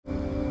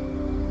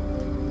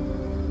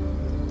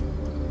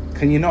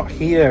Can you not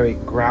hear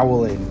it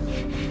growling?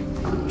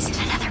 Is it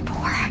another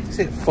boar? Is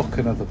it fucking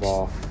another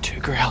boar?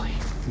 Too growly.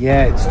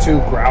 Yeah, it's too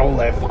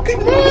growly. Fucking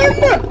run!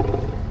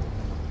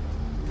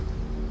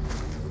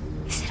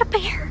 Is it a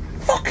bear?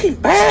 Fucking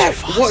bear!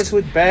 What is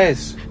with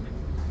bears?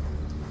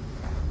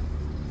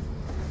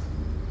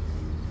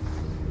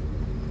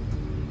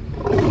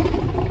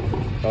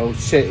 Oh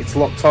shit, it's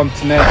locked on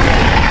to me.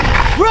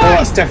 Oh,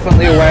 that's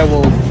definitely a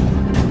werewolf.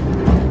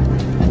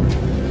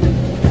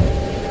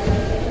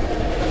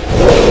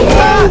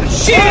 Oh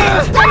shit!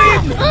 It's got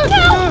him!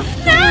 No!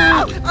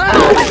 No!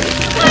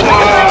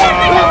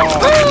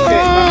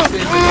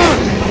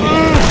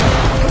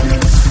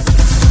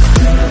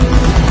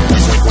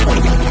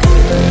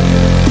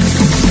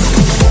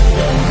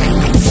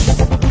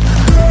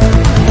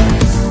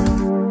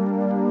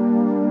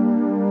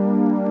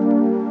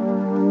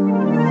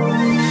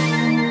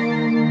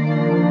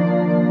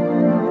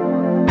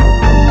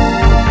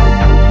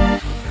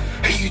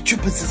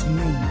 This is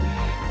me,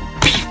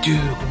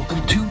 BeevDawg.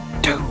 Welcome to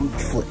Dawg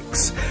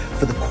Flix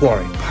for the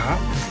Quarry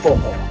Part 4.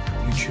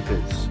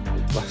 YouTubers,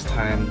 last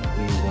time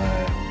we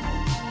were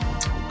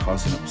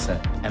causing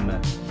upset. Emma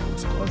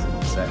was causing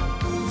upset,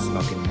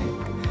 snogging Nick.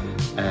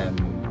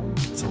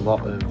 There's a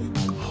lot of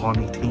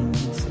horny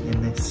teens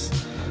in this,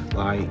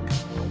 like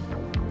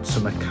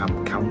summer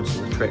camp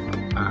councillor trip,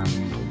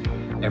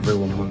 and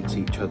everyone wants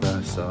each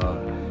other. So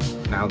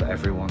now that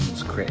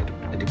everyone's created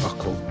a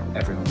debacle,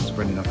 everyone's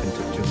running off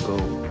into the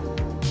jungle.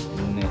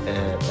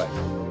 Like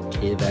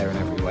here, there and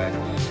everywhere.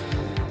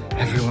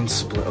 Everyone's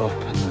split up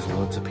and there's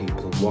loads of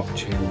people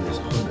watching. There's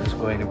hunters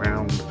going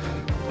around,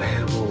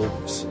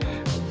 werewolves,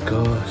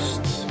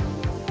 ghosts.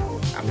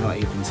 I'm not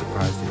even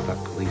surprised if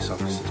that police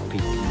officer's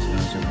peeking his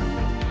nose around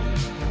me.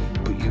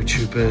 But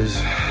YouTubers,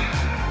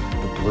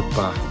 the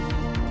bloodbath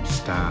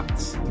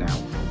starts now.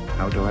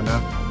 How do I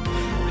know?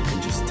 I can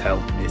just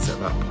tell it's at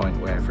that point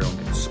where everyone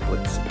gets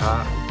split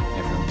apart,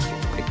 everyone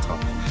gets picked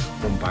off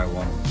one by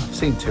one. I've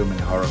seen too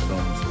many horror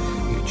films.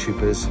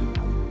 YouTubers,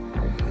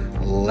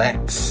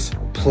 let's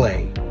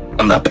play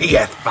on the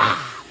PS5.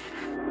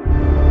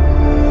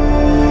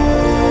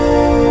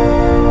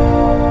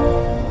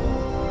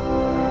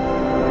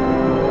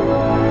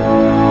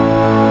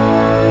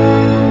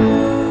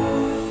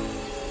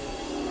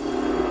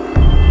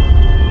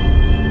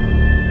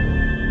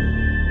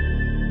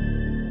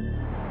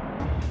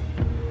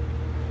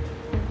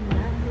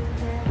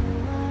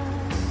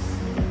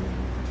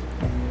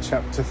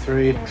 Chapter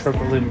 3,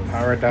 Trouble in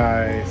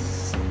Paradise.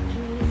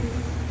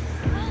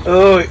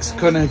 Oh, it's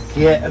gonna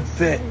get a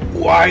bit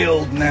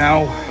wild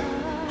now.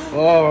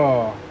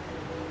 Oh,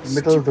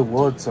 middle of the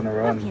woods on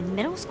her own. In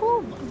middle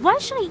school? Why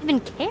should I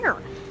even care?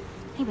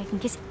 Anybody can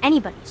kiss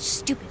anybody. It's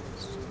stupid.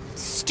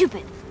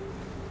 Stupid.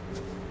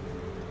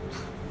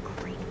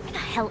 Great. Where the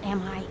hell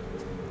am I?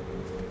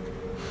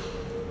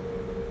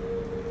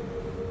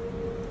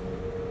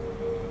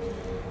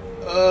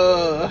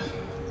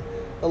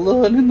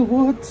 Alone in the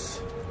woods.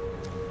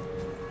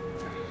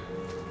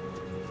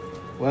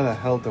 Where the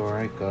hell do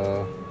I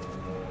go?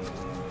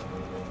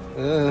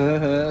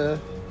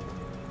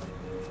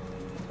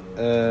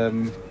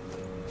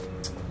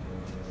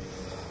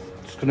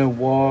 Just gonna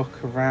walk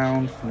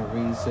around for no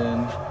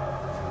reason.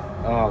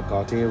 Oh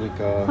god, here we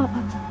go.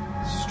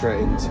 Straight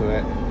into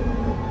it.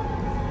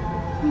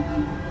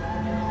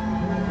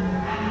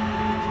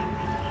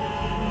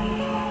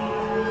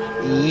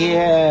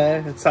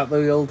 Yeah, it's that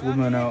the old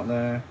woman out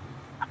there.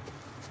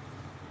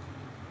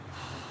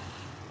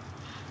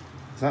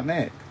 Is that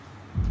Nick?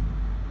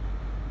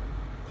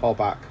 Call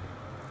back.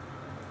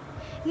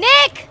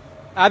 Nick!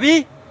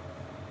 Abby?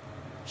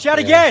 Shout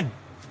again!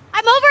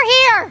 I'm over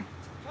here!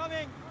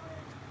 Coming!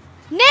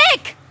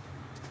 Nick!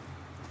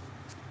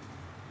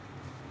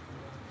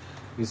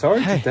 He's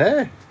already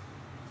there.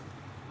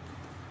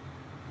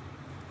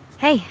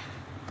 Hey.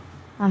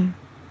 Hi.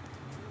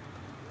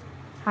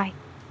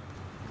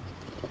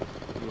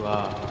 You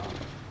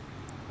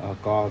Oh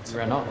god. you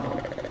ran off.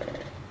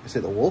 Is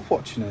it the wolf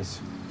watching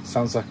us?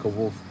 Sounds like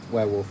a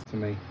werewolf to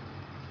me.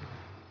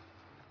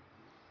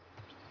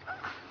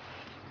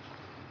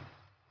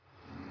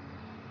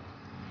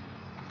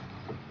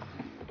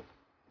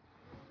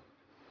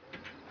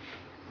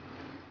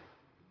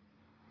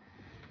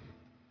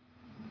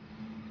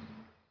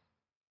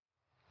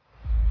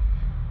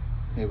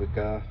 Here we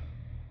go.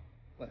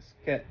 Let's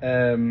get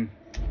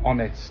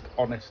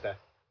honester.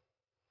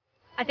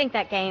 I think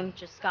that game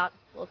just got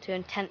a little too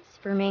intense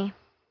for me.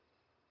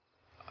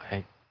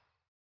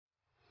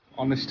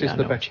 Honest is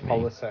the best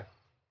policy.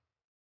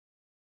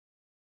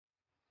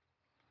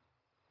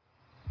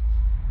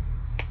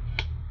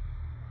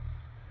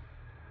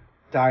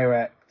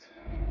 Direct.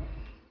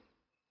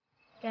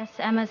 Guess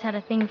Emma's had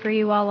a thing for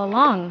you all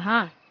along,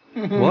 huh?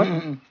 What?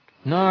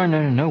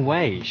 No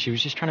way. She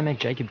was just trying to make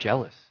Jacob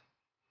jealous.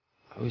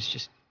 I was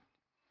just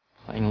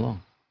playing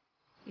along.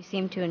 You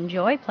seem to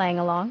enjoy playing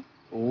along.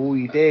 Oh,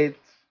 you did.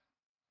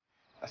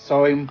 I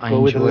saw him go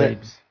with the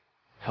lips.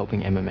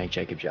 Helping Emma make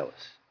Jacob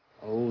jealous.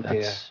 Oh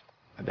dear. That's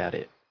about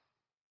it.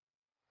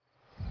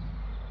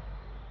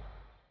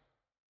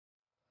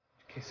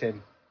 kiss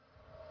him.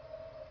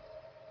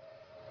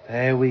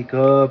 There we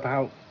go,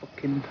 about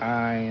fucking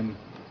time.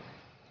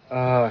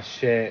 Oh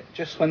shit,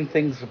 just when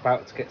things are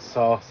about to get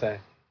saucy.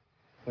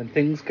 When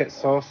things get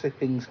saucy,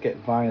 things get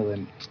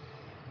violent.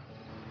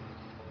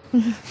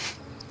 A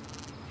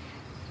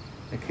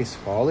kiss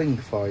falling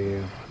for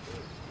you.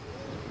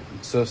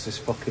 And so's this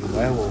fucking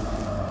werewolf.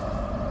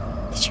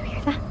 Did you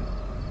hear that?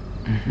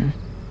 Mm-hmm.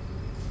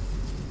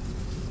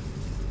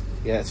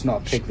 Yeah, it's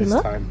not a pig this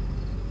look? time.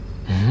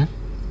 Mm-hmm.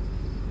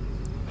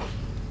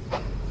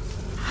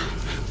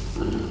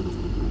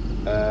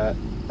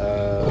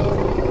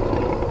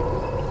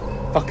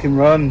 Fucking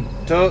run.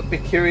 Don't be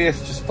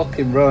curious, just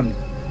fucking run.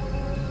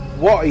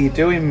 What are you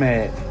doing,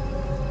 mate?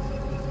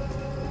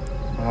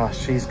 Oh,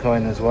 she's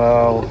going as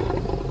well.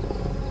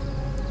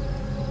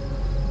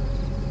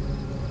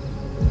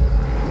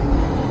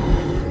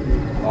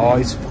 Oh,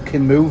 he's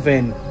fucking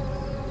moving.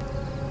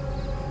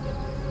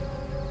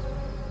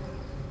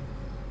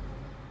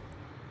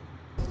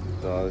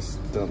 Oh, this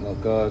don't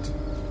look good.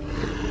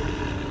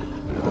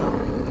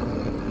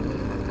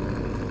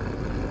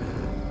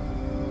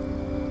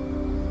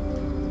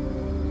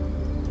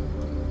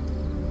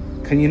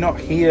 Can you not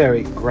hear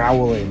it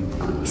growling?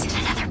 Is it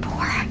another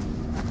boar?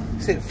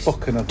 Is it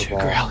fucking another Too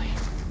boar? growly.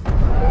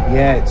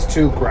 Yeah, it's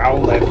too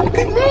growly.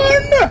 Fucking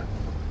run!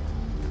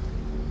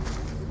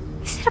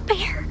 Is it a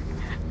bear?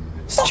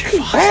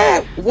 Fucking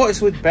bear! What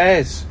is with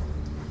bears?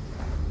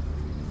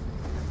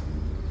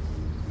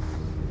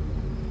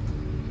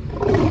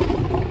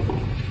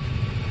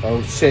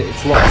 Oh shit,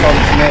 it's locked on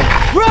to me.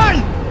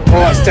 Run!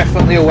 Oh, that's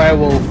definitely a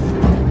werewolf.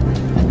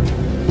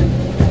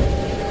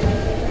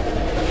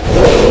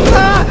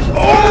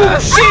 Oh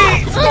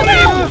shit! It's got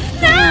him!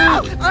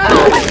 No!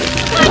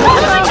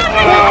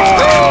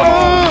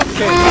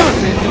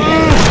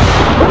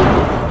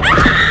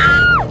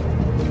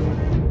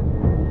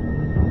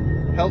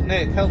 Help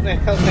Nick, help Nick,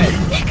 help Nick.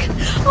 Nick!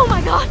 Oh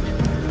my god!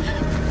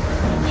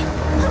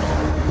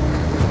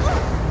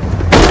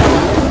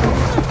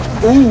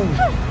 Ooh,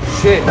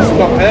 shit, it's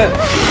got hurt.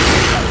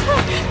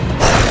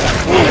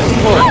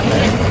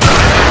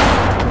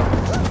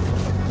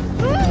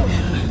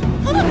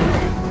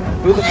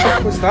 Who the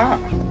fuck was that?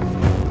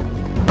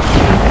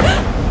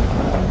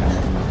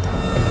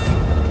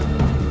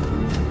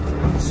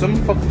 Some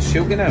fucking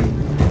shooting him.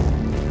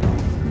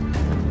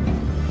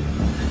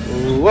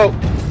 Whoa!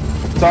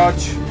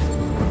 Dodge.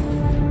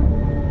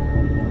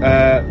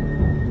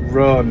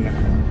 Run.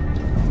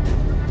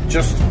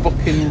 Just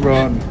fucking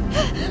run.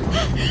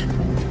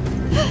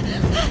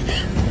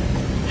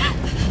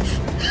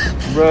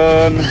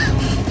 Run.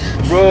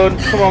 Run.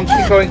 Come on,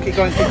 keep going, keep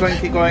going, keep going,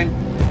 keep going.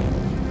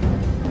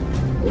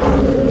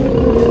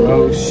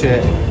 Oh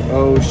shit.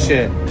 Oh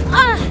shit.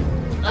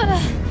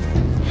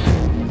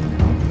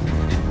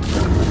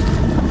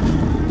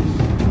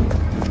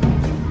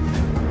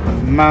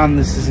 Man,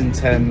 this is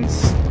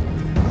intense.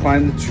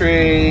 Climb the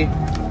tree.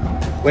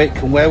 Wait,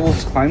 can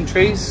werewolves climb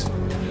trees?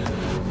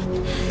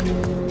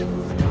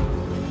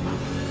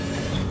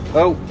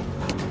 Oh.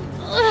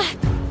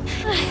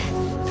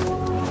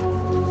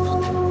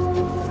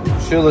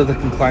 Surely they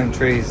can climb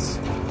trees. I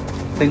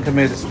think I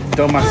made a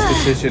dumbass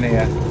decision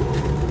here.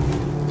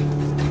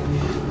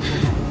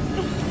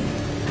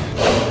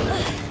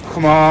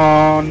 Come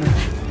on.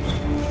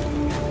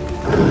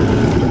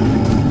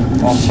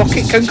 Oh, fuck,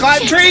 it can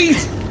climb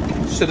trees!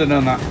 Should have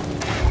known that.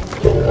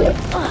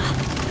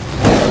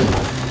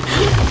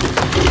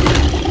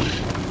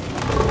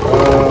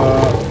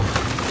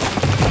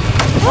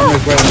 I'm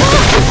regretting my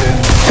decision.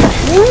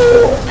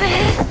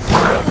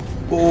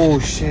 Oh,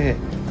 shit.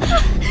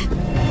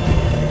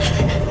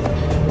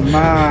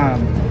 Man.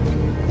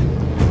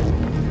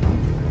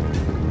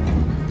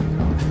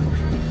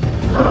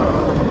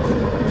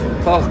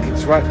 Fuck,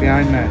 it's right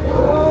behind me.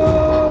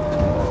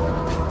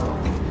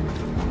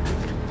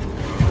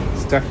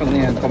 It's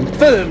definitely a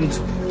confirmed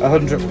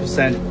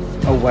 100%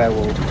 a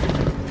werewolf.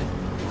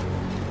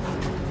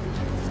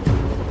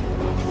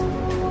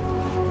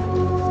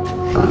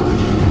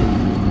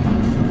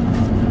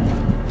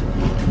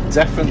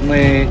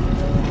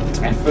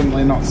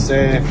 Definitely not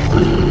safe.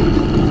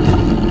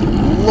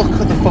 Look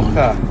at the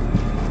fucker.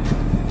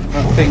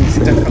 That thing's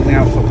definitely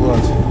out for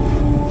blood.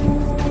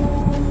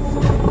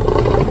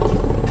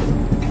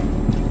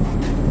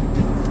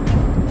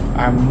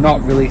 I'm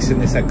not releasing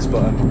this X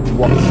button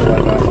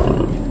whatsoever.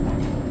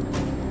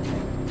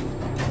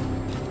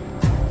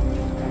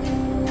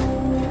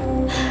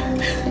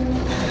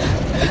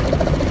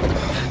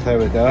 There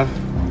we go.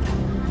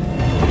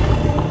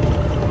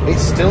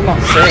 It's still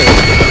not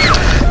safe.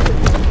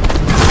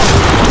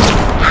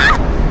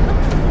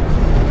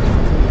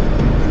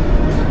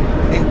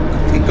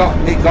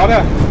 It got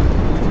her.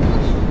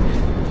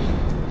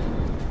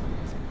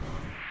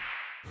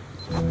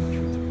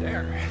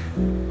 There.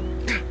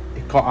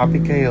 It got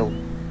Abigail.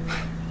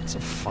 It's a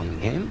fun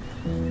game.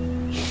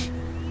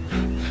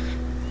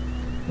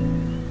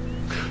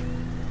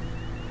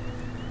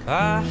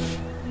 I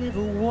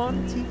never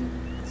wanted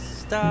to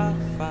start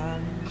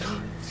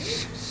fighting.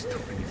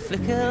 You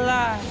flicker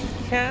like a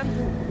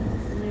candle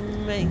in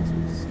makes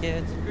me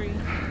scared to breathe.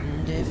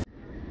 And if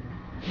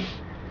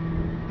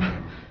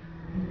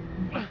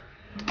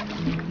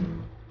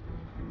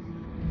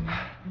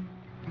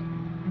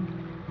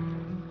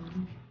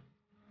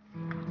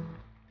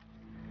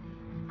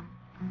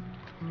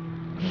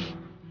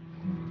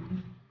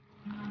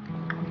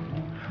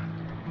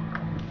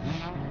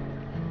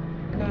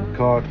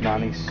God,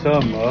 man, he's so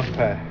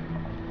mopey.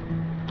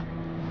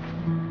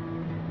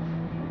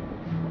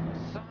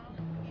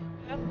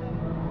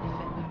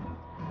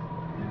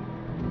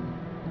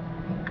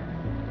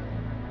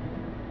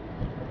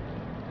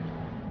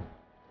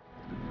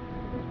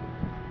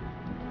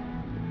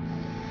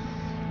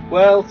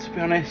 Well, to be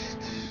honest,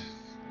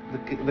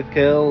 the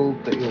girl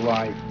that you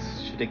liked,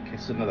 she did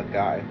kiss another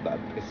guy. That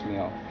pissed me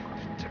off.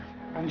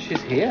 And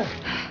she's here.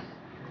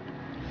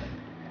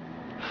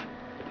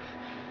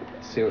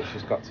 Let's see what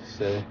she's got to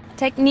say.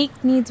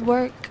 Technique needs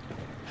work.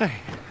 Hey.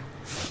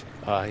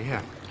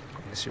 Yeah.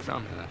 I guess you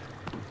found me then.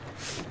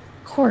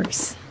 Of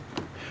course.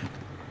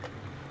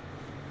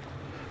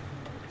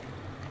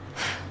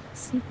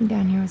 Sleeping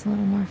down here was a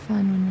little more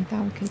fun when we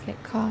thought we could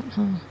get caught,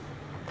 huh?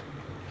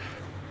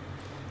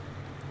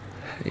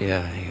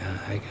 Yeah,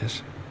 I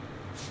guess.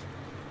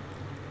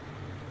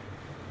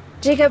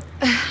 Jacob,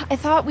 I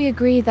thought we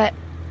agreed that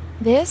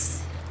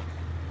this,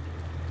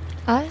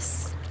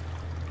 us,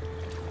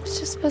 was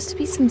just supposed to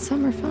be some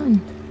summer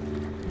fun.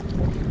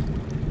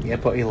 Yeah,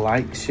 but he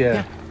likes you.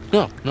 Yeah.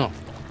 No.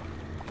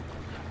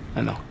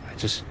 I know.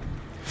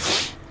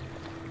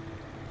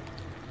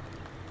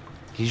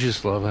 You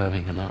just love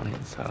having an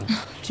audience, huh?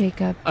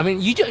 Jacob. I mean,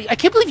 I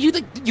can't believe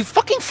you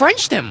fucking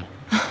Frenched him.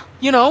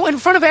 You know, in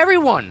front of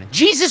everyone.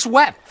 Jesus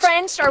wept.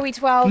 French, are we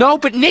 12? No,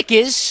 but Nick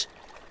is.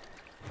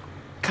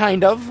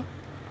 Kind of.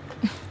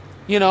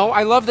 You know,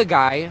 I love the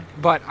guy,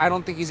 but I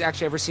don't think he's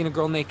actually ever seen a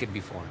girl naked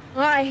before.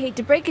 Well, I hate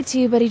to break it to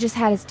you, but he just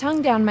had his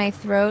tongue down my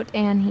throat,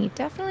 and he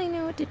definitely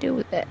knew what to do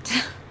with it.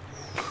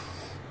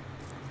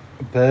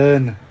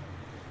 Burn.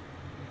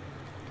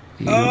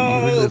 You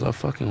really love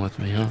fucking with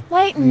me, huh?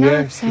 Lighten up,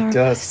 Yes, she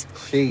does.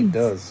 She please.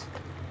 does.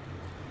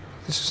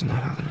 This is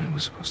not how the night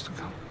was supposed to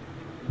go.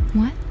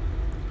 What?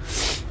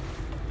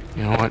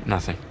 You know what?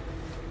 Nothing.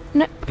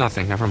 No.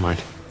 Nothing. Never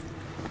mind.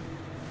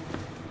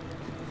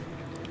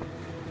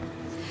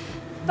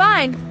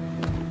 Fine.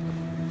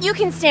 You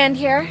can stand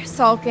here,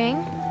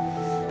 sulking,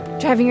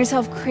 driving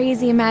yourself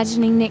crazy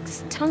imagining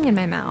Nick's tongue in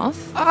my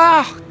mouth.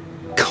 Ah!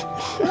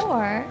 Come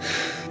on.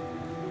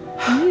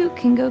 Or you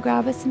can go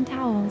grab us some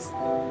towels.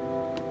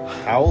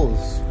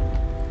 Towels?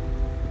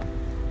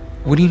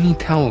 What do you need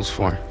towels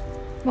for?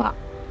 Well,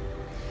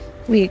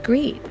 we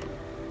agreed.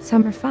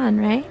 Summer fun,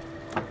 right?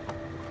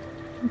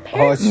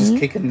 Oh, it's just Apparently,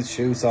 kicking the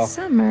shoes off.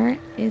 summer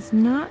is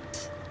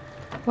not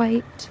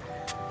quite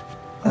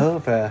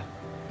Over.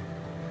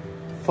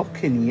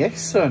 Fucking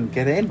yes, son.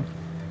 Get in.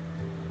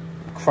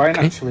 Crying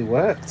Okay. actually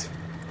worked.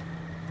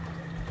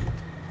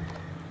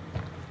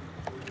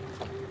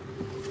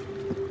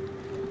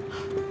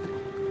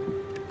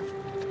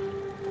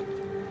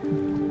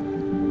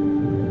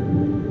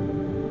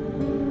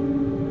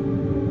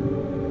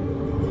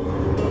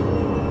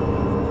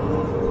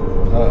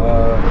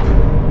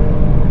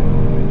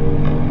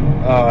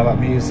 Oh, that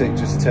music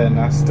just turned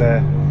nasty.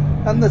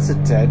 And there's a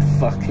dead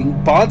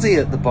fucking body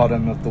at the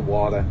bottom of the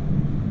water.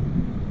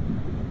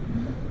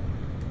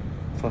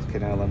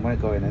 Fucking hell, am I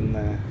going in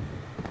there?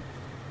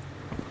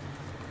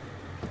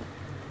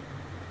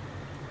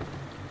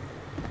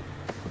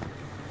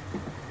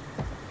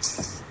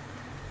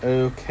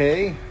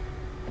 Okay.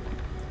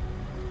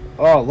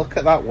 Oh, look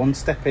at that, one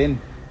step in.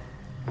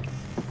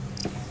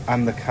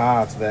 And the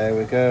card, there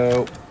we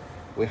go.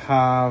 We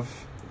have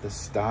the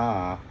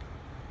star.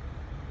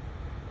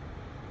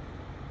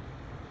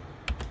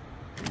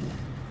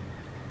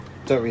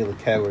 Don't really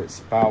care what it's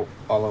about.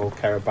 All I'll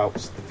care about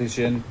is the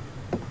vision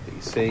that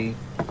you see.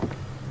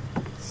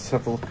 Let's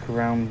have a look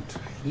around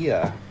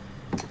here.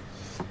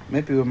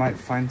 Maybe we might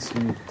find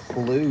some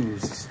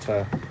clues as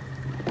to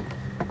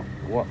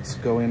what's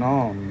going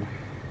on.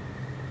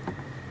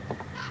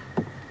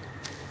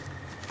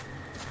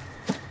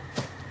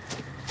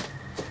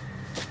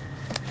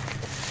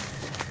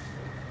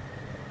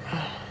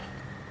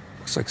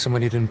 Looks like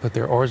somebody didn't put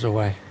their oars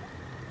away.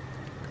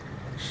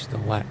 Still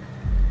wet.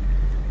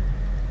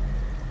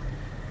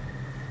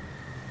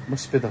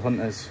 Must be the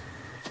hunters.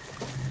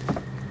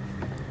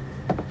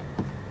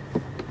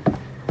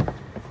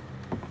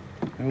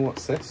 Oh,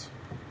 what's this?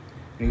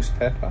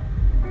 Newspaper.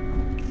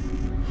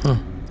 Huh.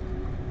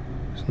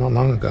 It's not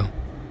long ago.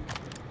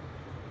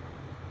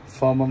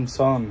 4 months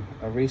on,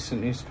 a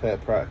recent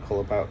newspaper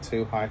article about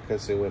 2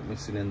 hikers who went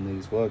missing in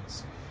these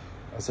woods.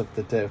 As of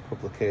the date of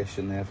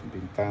publication, they haven't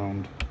been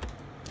found.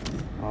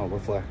 Oh,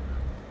 lovely.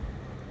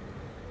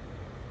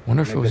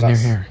 Wonder if it Maybe was near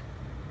that's- here.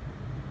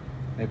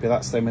 Maybe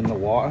that's them in the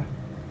water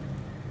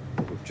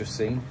that we've just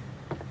seen.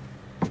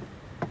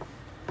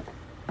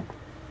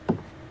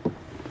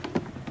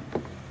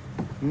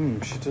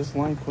 She does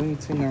like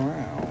waiting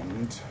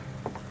around.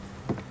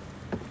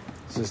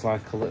 This is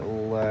like a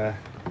little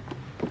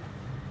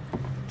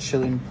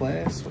chilling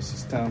place. What's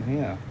this down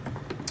here?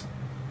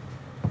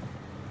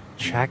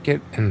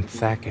 Hackett and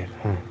Hackett,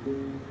 huh?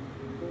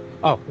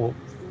 Oh, well,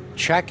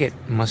 Hackett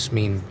must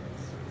mean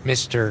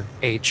Mr.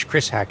 H.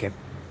 Chris Hackett.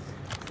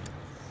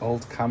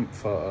 Old camp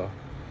photo.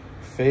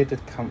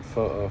 Faded camp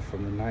photo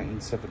from the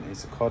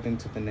 1970s. According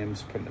to the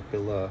names printed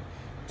below,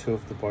 2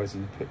 of the boys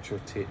in the picture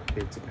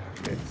appeared to be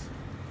Hacketts.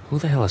 Who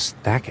the hell is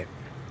Hackett?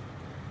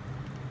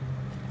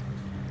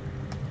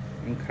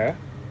 Okay.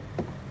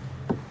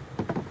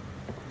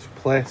 This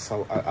place,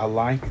 I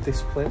like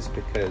this place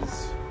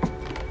because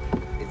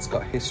it's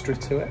got history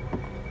to it.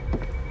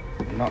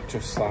 Not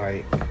just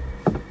like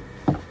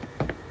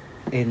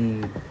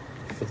in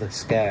for the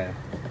scare.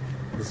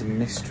 There's a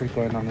mystery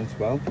going on as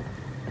well.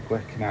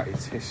 Working out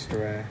its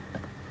history,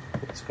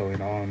 what's going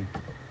on,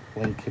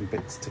 linking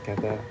bits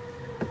together.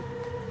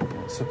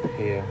 What's up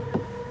here?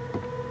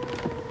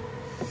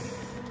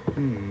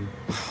 God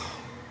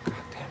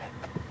damn it.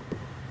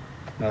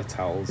 No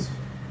towels.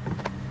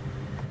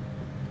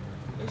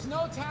 There's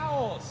no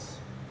towels.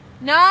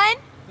 None?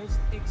 There's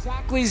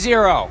exactly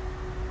 0.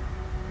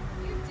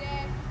 You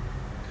did.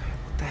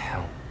 What the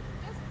hell?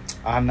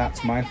 And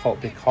that's my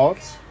fault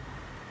because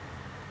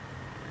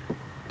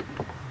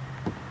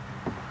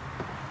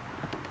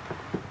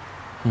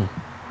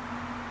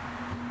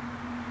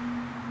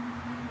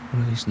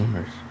What are these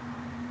numbers?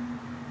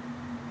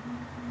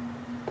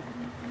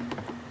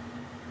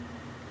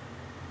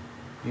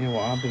 yeah,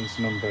 what are these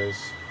numbers?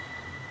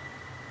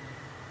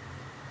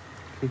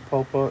 Keep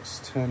all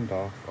boats turned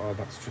off. Oh,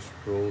 that's just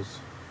rules.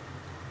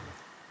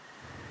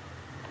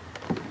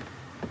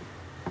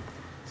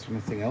 Is there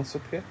anything else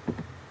up here?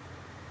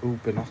 Ooh,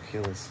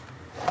 binoculars.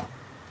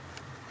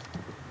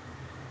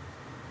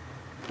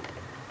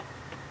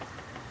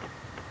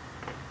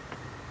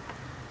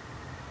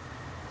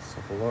 Let's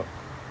have a look.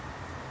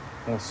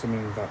 Oh,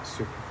 something without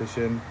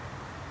supervision.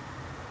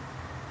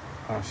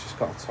 Oh, she's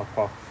got a top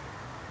off.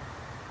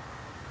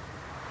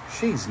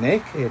 She's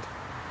naked.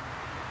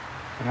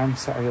 And I'm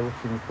sat here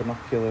looking with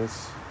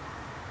binoculars.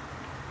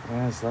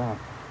 Where's that?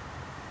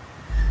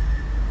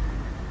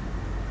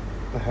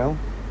 The hell?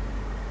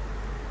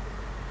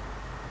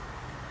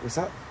 Was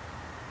that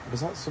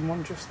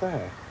someone just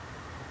there?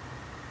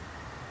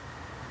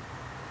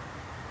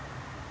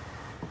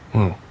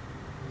 Whoa.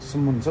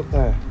 Someone's up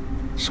there.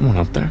 Someone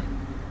up there?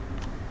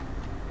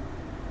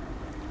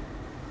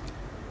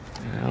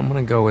 Yeah, I'm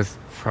gonna go with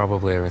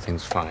probably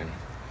everything's fine.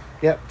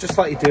 Yep, just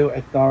like you do,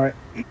 ignore it.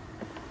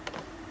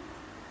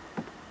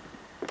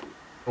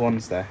 The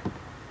one's there.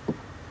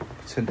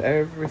 Pretend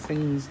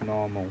everything's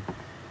normal.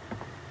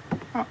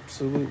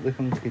 Absolutely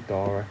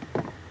hunky-dory.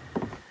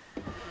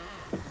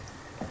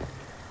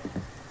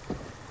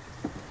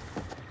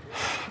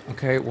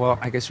 Okay, well,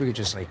 I guess we could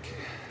just, like,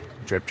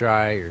 drip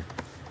dry, or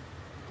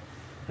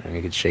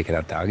we could shake it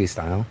out doggy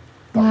style.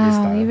 Doggy Wow,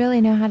 style. you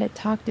really know how to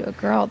talk to a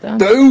girl,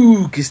 don't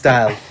you? Doggy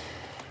style.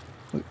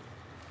 Look,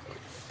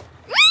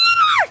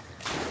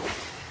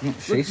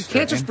 you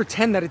can't just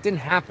pretend that it didn't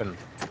happen.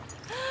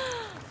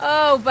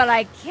 Oh, but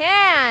I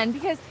can,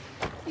 because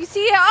you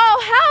see,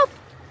 oh,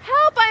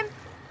 help,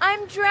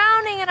 I'm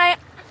drowning, and I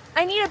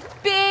need a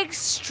big,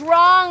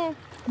 strong,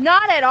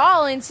 not at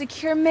all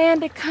insecure man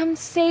to come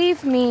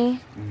save me.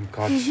 Oh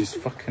God, she's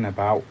fucking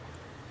about.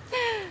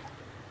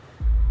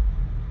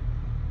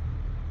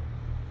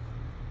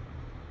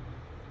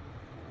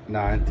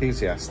 Nah,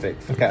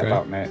 enthusiastic. Forget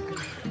about Nick.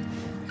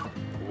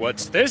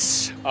 What's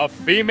this? A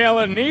female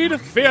in need?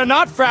 Fear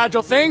not,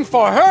 fragile thing,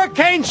 for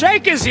Hurricane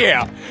Jake is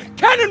here!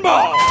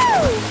 Cannonball!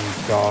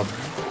 God.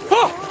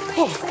 Cold.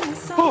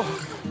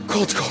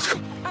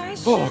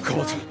 Oh,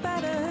 cold.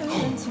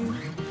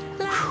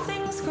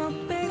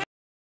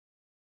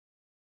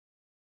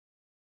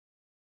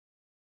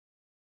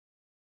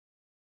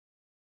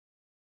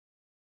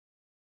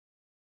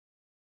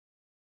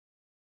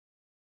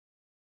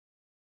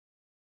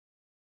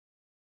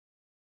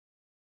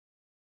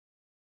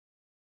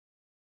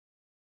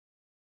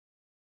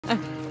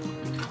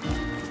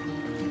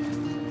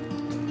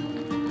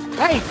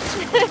 Hey,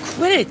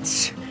 quit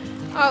it!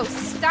 Oh,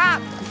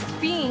 stop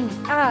being,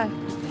 rough.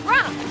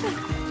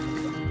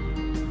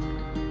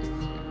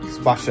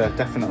 Splasher,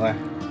 definitely.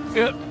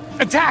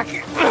 Attack!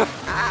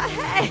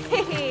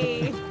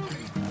 Hey!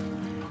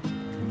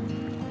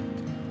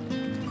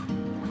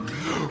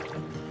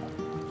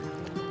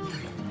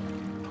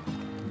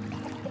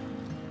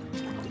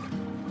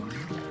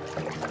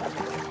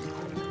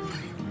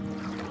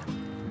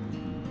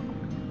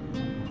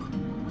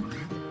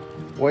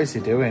 What is he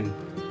doing?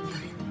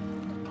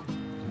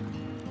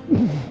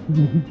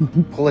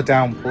 Pull her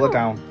down, pull her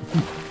down.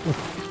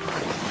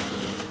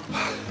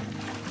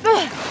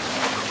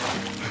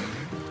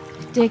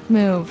 Dick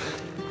move.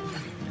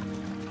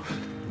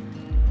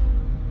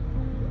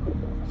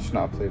 Should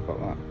not have played about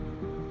that.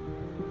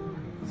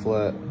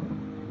 Flirt.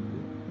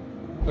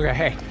 Okay,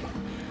 hey,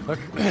 look,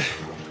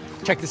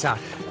 check this out.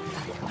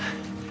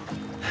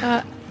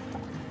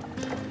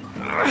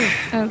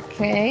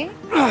 Okay.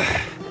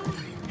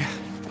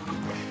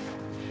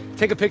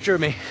 Take a picture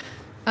of me.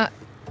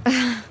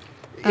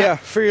 Yeah,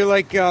 for your,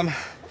 like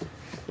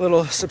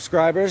little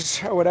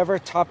subscribers or whatever.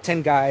 Top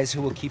 10 guys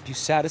who will keep you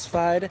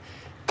satisfied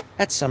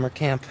at summer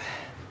camp.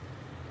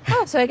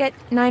 Oh, so I get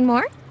 9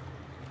 more?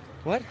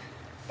 What?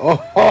 Oh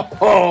ho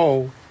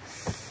ho!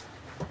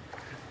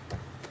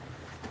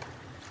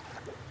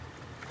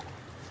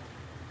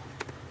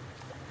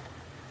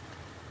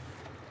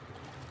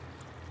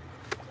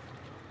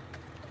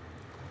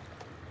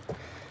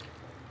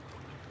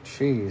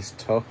 Jeez,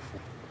 tough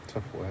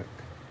work.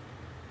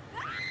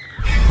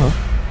 Huh?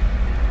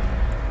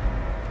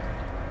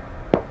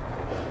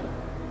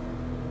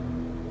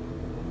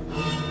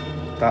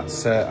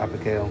 That's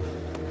Abigail.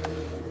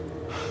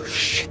 Oh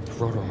shit, the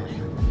rotor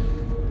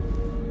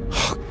arm.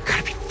 Oh,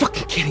 gotta be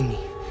fucking kidding me.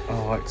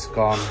 Oh, it's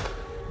gone.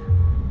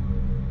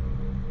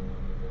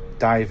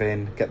 Dive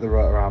in, get the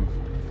rotor arm.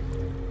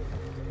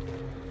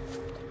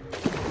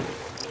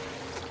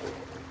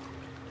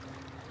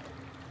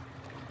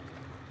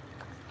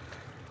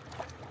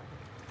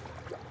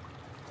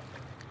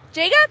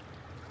 Jacob?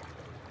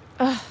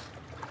 Ugh,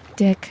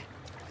 Dick.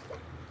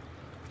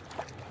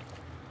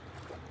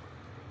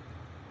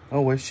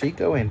 Oh, where's she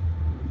going?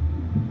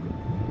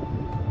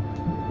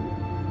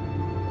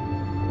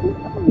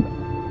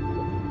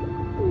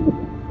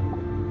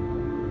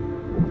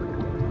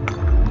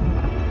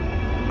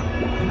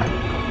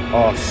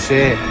 Oh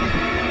shit.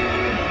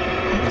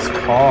 He's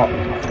caught.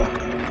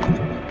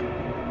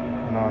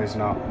 No, he's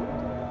not.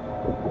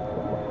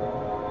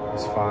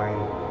 He's fine.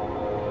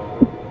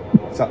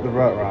 Is that the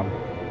rotor arm?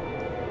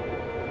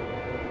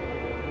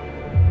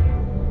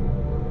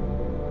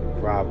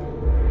 Grab.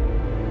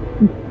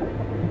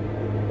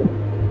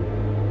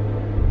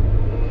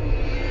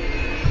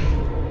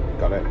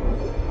 Got it.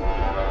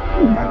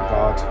 Thank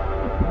God.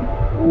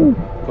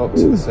 Go up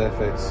to the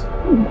surface.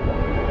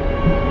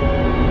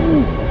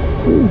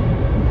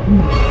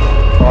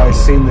 Oh, I've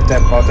seen the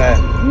dead body.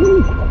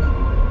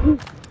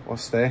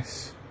 What's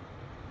this?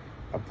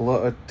 A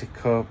bloated,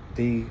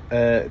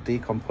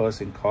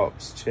 decomposing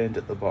corpse chained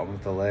at the bottom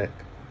of the lake.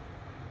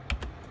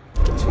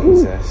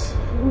 Jesus.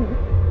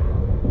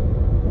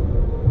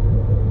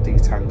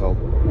 Detangle.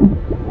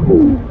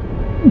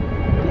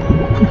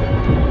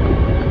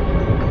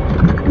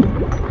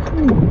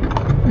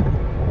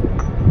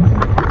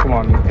 Come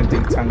on, you can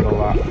detangle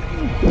that.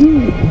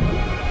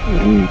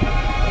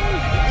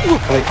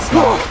 Click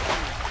snap.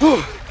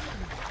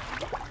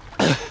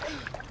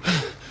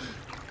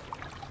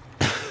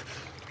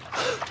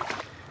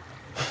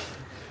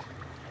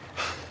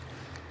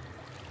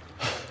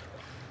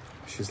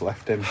 She's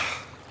left him.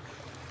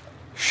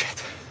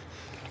 Shit.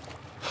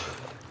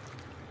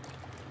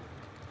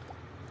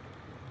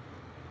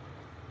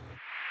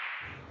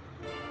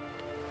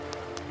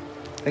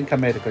 I think I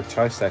made a good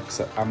choice there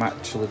because I'm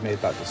actually made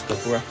that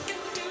discovery.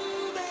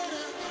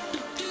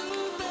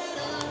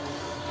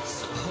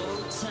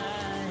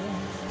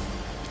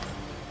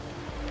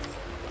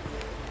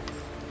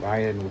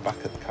 Ryan, we're back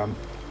at the camp.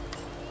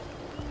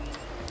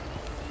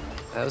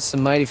 That was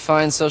some mighty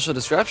fine social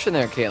disruption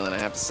there, Caitlin, I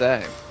have to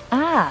say.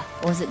 Ah,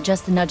 or was it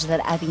just the nudge that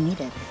Abby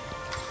needed?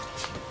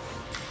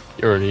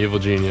 You're an evil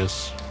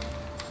genius.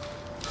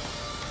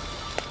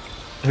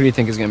 Who do you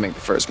think is gonna make the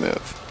first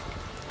move?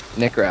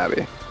 Nick or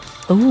Abby?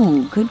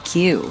 Ooh, good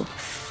cue.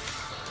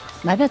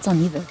 My bet's on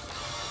neither.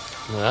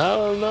 I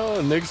don't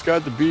know. Nick's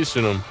got the beast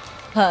in him.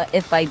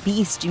 If by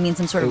beast you mean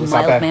some sort of Who's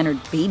that mild-mannered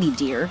baby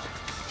deer.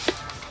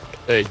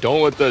 Hey,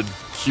 don't let that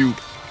cute,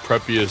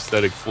 preppy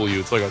aesthetic fool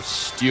you. It's like a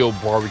steel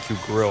barbecue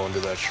grill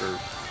under that shirt.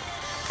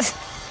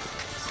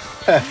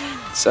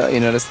 So, you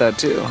noticed that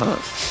too, huh?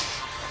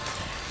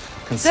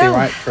 Can see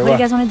right through what do her. you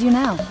guys want to do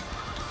now?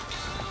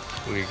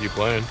 We can keep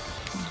playing.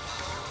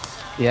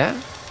 Yeah?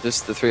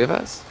 Just the three of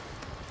us?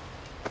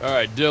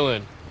 Alright,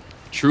 Dylan.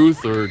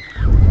 Truth or...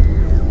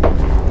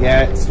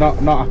 Yeah, it's not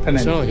happening.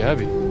 It's not like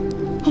Abby.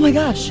 Oh my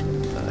gosh.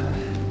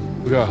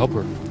 We gotta help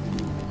her.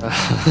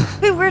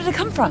 Wait, where did it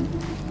come from?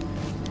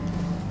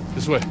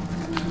 This way.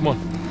 Come on.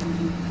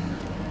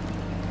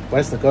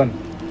 Where's the gun?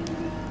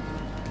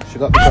 She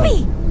got the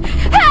Abby! gun.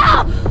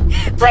 Help!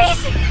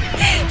 Please!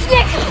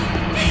 Nick!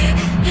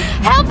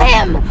 Help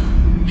him!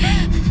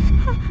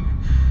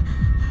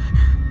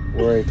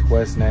 Worried.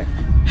 Where's Nick?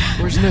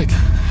 Where's Nick?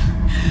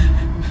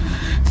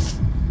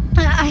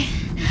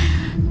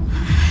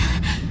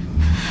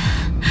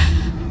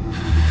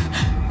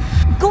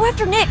 Go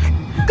after Nick!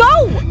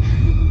 Go!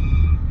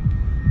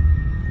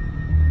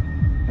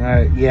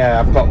 Yeah,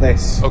 I've got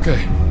this.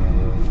 Okay.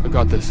 I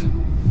got this.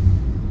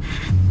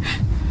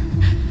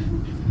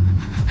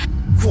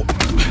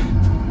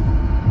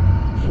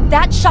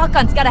 That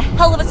shotgun's got a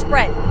hell of a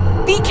spread.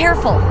 Be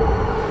careful.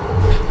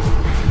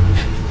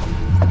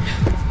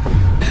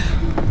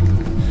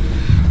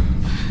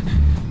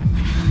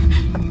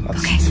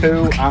 That's Okay,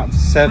 2 out of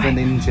 7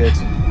 injured.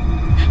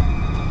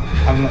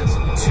 And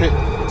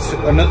that's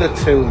another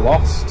 2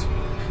 lost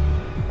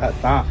at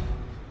that.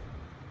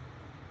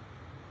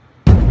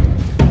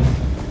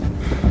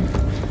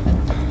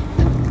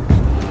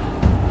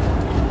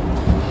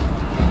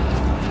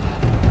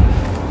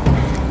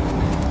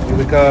 Here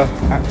we go,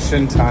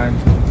 action time.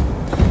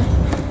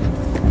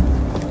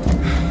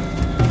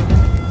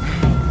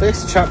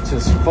 This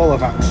chapter's full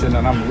of action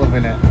and I'm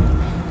loving it.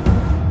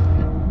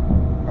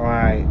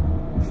 Alright,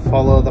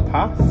 follow the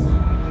path.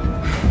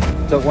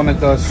 Don't want to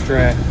go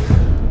straight.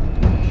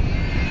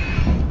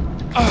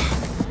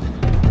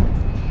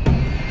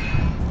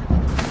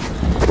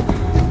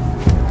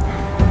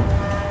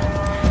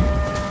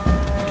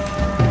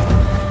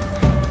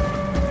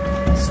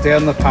 Stay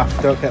on the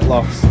path, don't get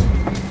lost.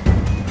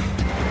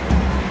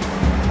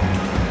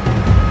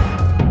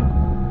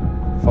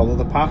 Follow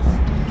the path.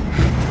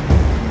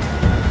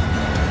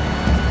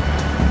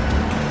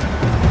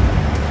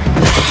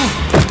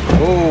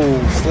 Oh,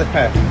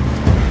 slipper.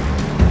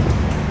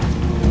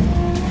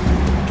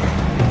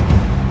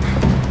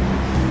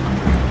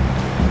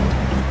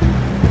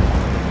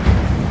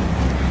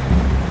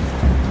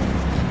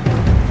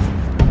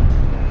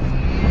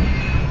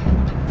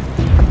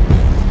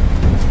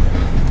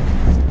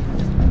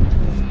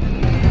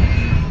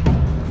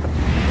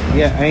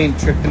 Yeah, I ain't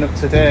tripping up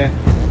today.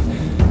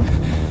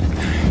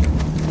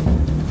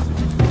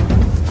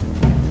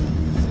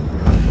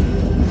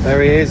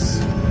 There he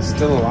is,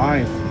 still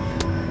alive.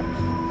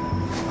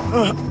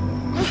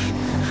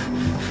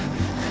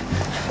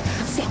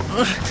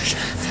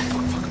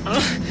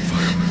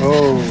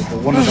 Oh,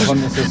 one of the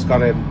hunters has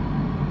got him.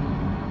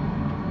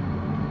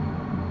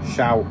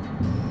 Shout.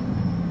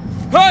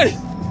 Hey!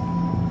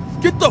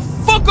 Get the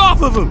fuck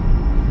off of him!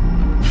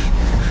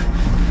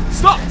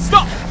 Stop!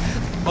 Stop!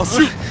 I'll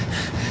shoot!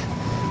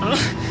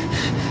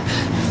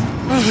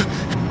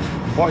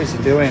 What is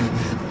he doing?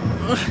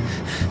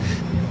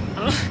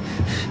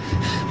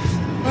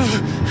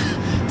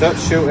 Don't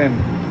shoot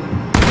him.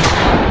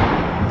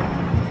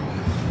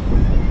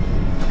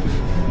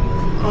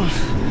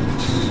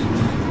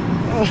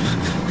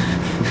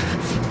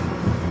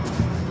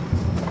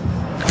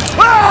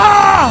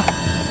 Ah!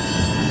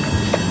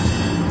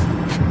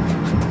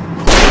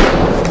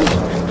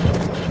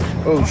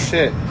 Oh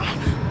shit.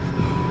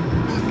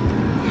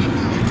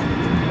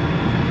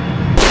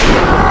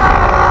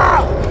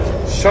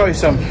 Shot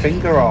his own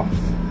finger off.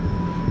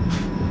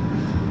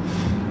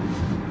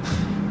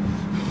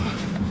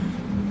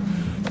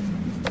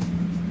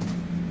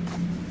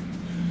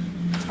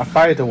 I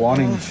fired a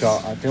warning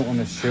shot. I didn't want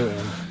to shoot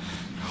him.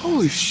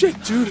 Holy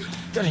shit, dude!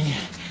 Gotta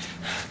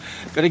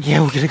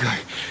go.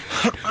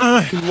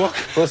 Can you walk?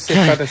 Plus, if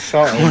I'd have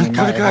shot him, he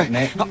might have hit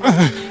Nick. Come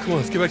on,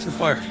 let's get back to the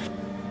fire.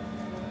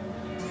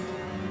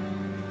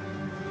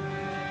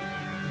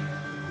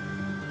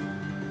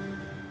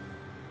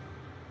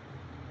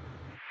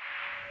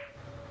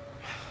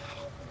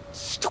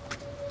 Stupid.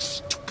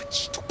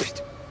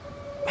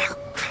 Oh,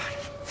 God.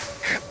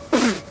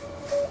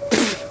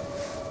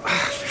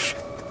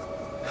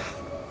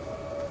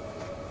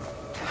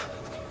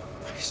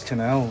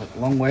 Fucking hell,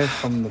 long way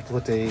from the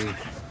bloody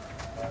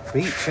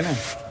beach, innit?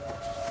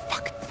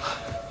 Fuck.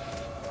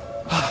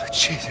 Oh,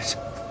 Jesus.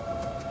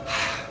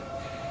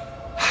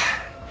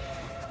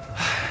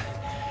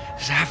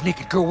 There's a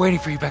half-naked girl waiting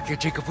for you back there,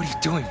 Jacob. What are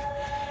you doing?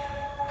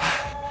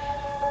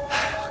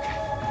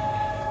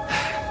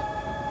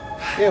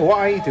 Yeah, what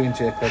are you doing,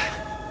 Jacob?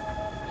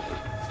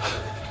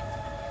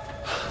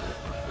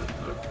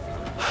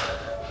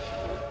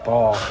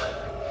 Ball.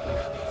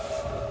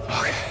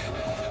 Okay.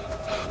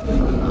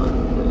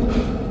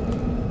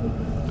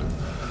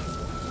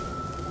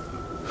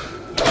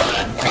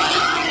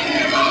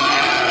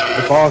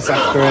 The ball's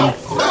after him.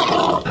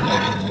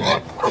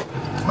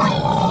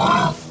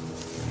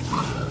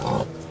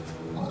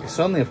 It's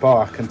only a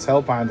bar, I can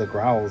tell by the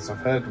growls. I've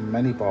heard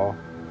many bar.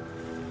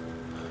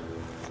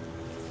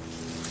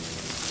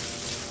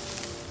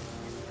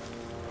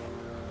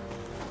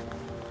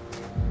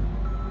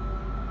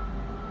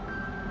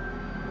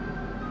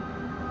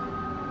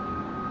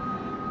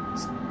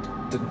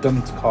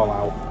 Dumb to call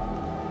out.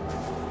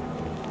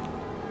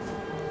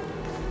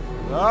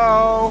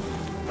 Hello?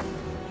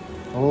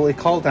 Well, he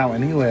called out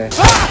anyway.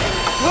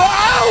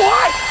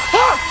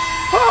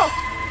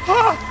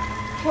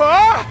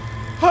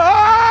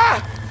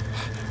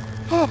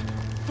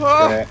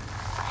 Great.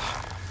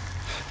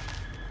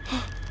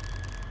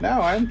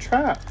 Now I'm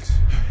trapped.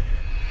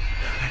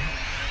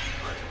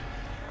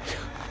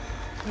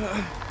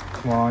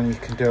 Come on, you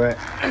can do it.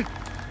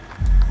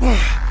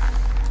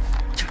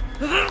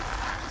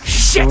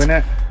 Doing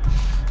it.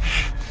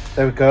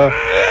 There we go.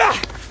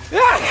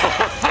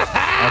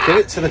 I'll give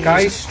it to the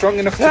guy. He's strong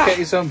enough to get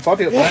his own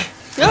body up there.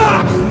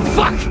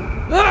 Fuck!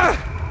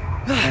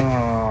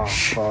 Oh,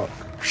 fuck.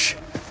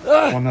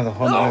 One of the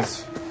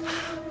hunters.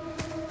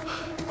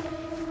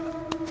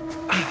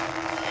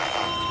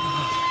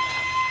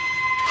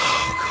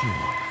 Oh, come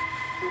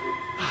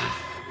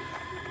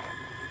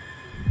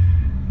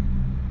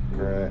on.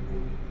 Great.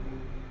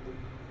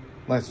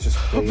 Let's just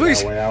bleed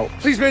Please, our way out.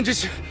 please, man,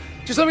 just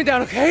let me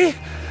down, okay?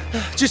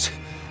 Just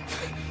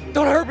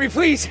don't hurt me,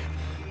 please.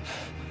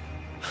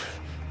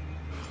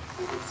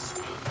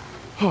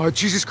 Oh,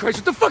 Jesus Christ,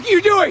 what the fuck are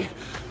you doing?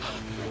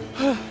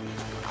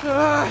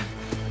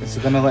 Is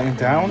he gonna let him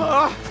down?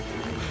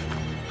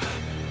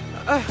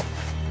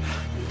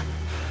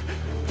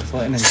 He's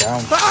letting him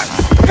down.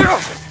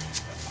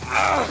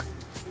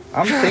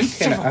 I'm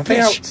thinking, are they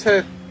out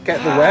to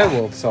get the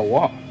werewolves or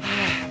what?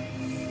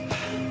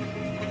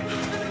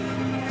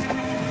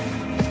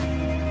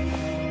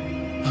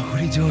 Oh, what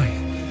are you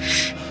doing?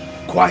 Shh.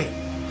 Quiet.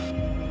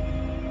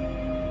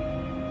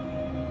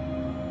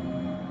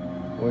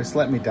 Well, it's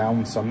let me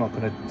down, so I'm not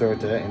going to throw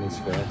dirt in his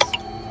face.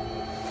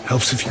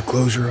 Helps if you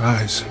close your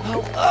eyes.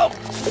 Oh,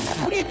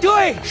 what are you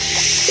doing?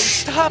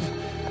 Stop.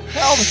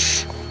 Help.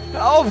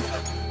 Help.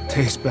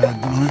 Tastes bad,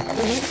 don't it?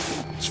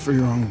 It's for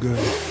your own good.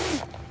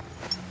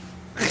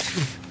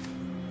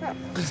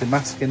 Is he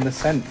masking the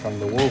scent from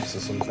the wolves or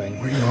something?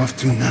 Where are you off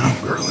to now,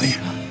 girlie?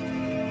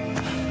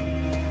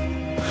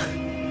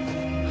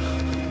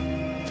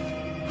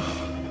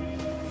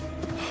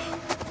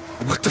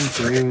 What the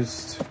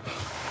Confused.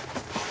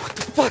 What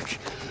the fuck?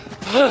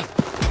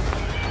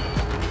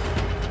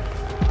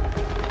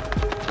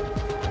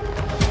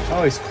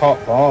 Oh, he's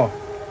caught Bar.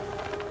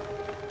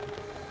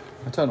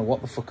 I don't know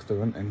what the fuck they're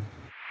hunting.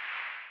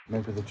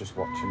 Maybe they're just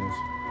watching us.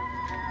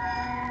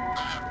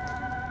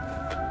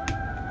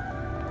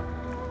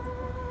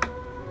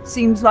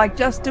 Seems like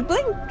just a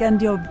blink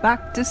and you're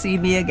back to see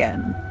me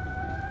again.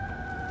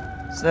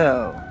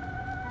 So,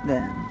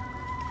 then.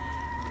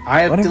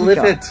 I have what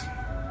delivered.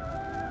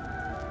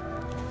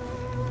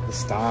 The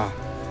star.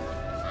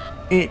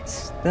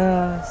 It's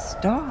the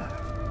star.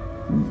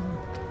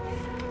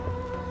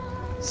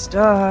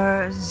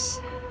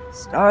 Stars.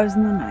 Stars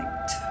in the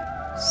night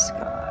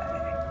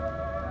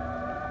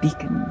sky.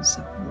 Beacons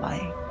of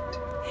light.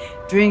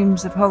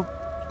 Dreams of hope,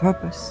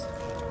 purpose,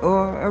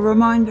 or a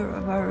reminder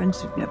of our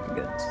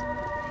insignificance.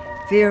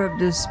 Fear of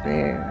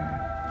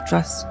despair.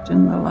 Trust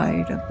in the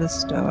light of the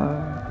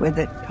star. With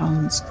it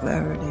comes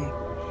clarity.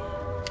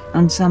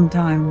 And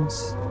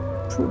sometimes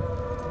proof.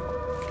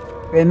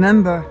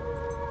 Remember,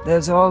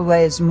 there's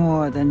always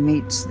more than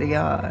meets the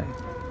eye.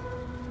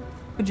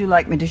 Would you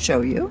like me to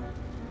show you?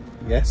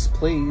 Yes,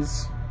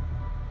 please.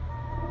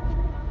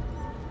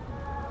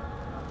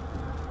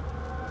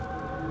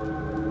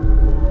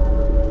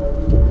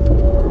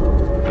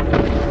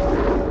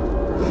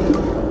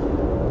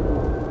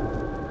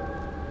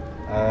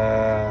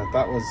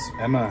 That was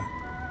Emma.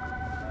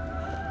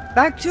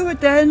 Back to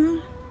it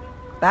then.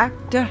 Back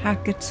to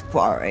Hackett's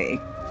Quarry.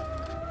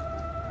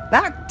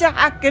 Back to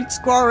Hackett's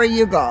Quarry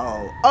you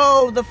go.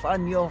 Oh, the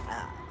fun you'll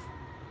have.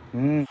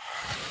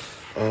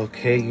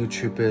 Okay,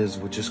 YouTubers,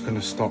 we're just going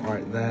to stop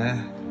right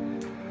there.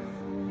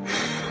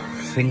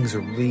 Things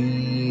are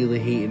really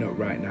heating up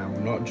right now,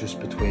 not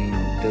just between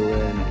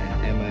Dylan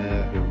and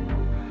Emma, who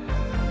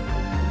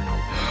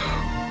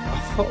I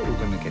thought we were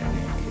going to get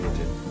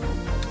naked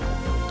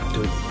and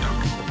do it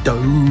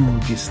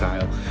doggy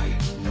style.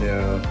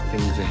 No,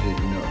 things are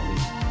heating up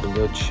with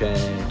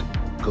bloodshed,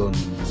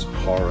 guns,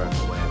 horror,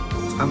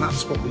 werewolves, and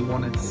that's what we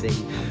want to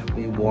see.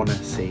 We want to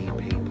see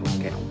people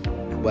get,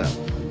 well,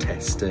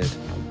 tested,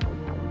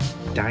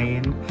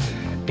 dying.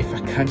 If I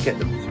can get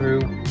them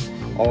through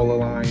all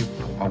alive,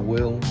 I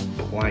will,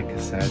 but like I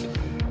said,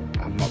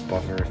 I'm not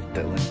bothered if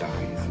Dylan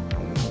dies.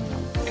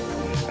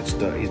 I just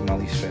don't, he's my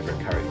least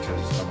favourite character.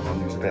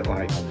 He's a bit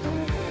like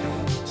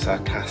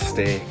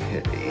sarcastic,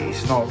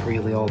 he's not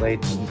really all there,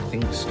 doesn't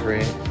think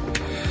straight.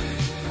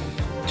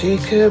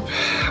 Jacob,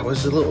 I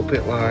was a little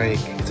bit like,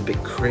 it's a bit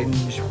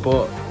cringe,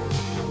 but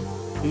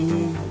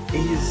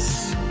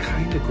he's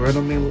kind of grown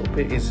on me a little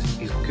bit. He's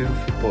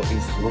goofy, but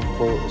he's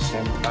lovable at the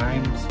same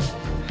time. So,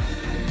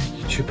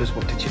 YouTubers,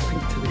 what did you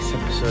think to this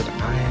episode?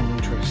 I am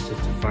interested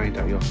to find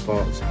out your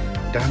thoughts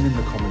down in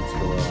the comments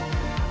below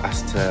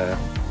as to,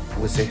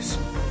 was this,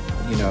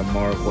 you know,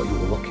 more of what you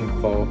were looking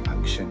for,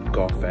 action,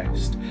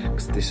 gore-fest,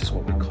 because this is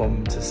what we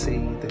come to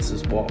see. This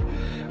is what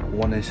we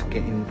want to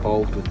get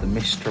involved with, the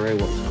mystery,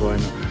 what's going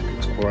on at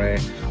Hackett's Quarry,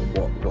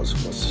 what's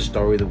the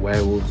story of the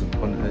werewolves and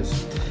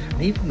hunters,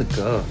 and even the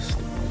ghost.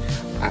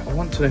 I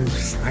want to know who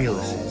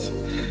Silas is.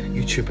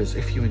 YouTubers,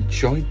 if you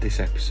enjoyed this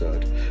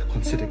episode,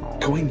 consider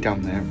going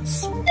down there and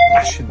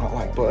smashing that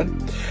like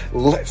button.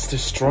 Let's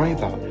destroy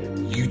that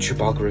YouTube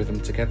algorithm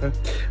together.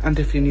 And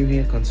if you're new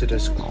here, consider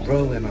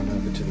scrolling on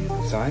over to the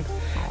other side,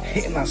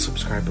 hitting that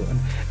subscribe button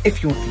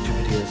if you want future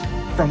videos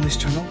from this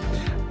channel.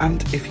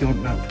 And if you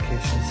want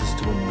notifications as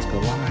to when these go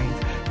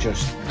live,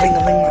 just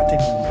ring-a-ling that ding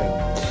bell.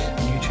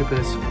 And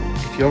YouTubers,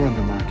 if you're on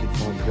the market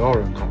for your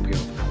own copy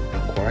of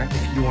Quarry,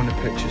 if you want to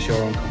purchase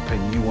your own copy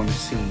and you want to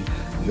see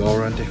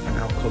your own different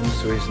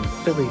outcomes, there is an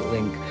affiliate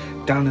link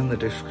down in the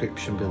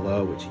description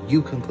below which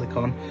you can click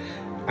on,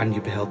 and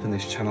you'll be helping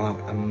this channel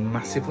out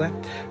massively.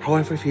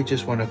 However, if you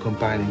just want to come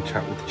by and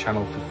interact with the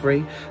channel for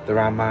free, there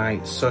are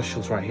my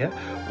socials right here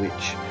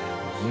which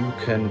you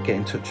can get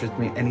in touch with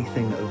me,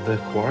 anything The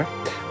Quarry.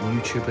 And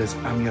YouTubers,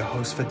 I'm your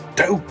host for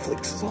Dawg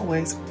Flix, as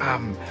always.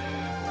 I'm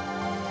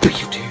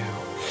BeevDawg.